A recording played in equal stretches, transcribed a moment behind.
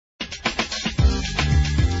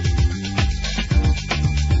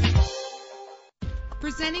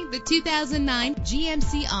Presenting the 2009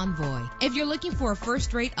 GMC Envoy. If you're looking for a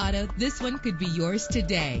first-rate auto, this one could be yours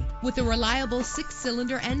today. With a reliable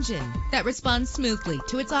 6-cylinder engine that responds smoothly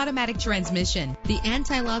to its automatic transmission, the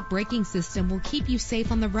anti-lock braking system will keep you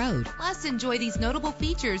safe on the road. Plus, enjoy these notable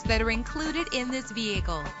features that are included in this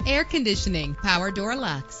vehicle: air conditioning, power door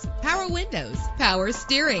locks, power windows, power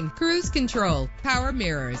steering, cruise control, power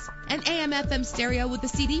mirrors, an AM/FM stereo with a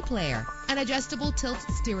CD player, an adjustable tilt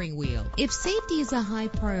steering wheel. If safety is a high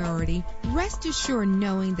priority, rest assured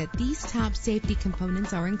knowing that these top safety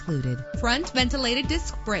components are included: front ventilated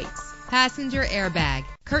disc brakes, passenger airbag,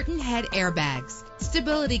 curtain head airbags,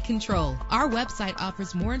 stability control. Our website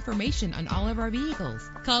offers more information on all of our vehicles.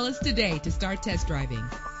 Call us today to start test driving.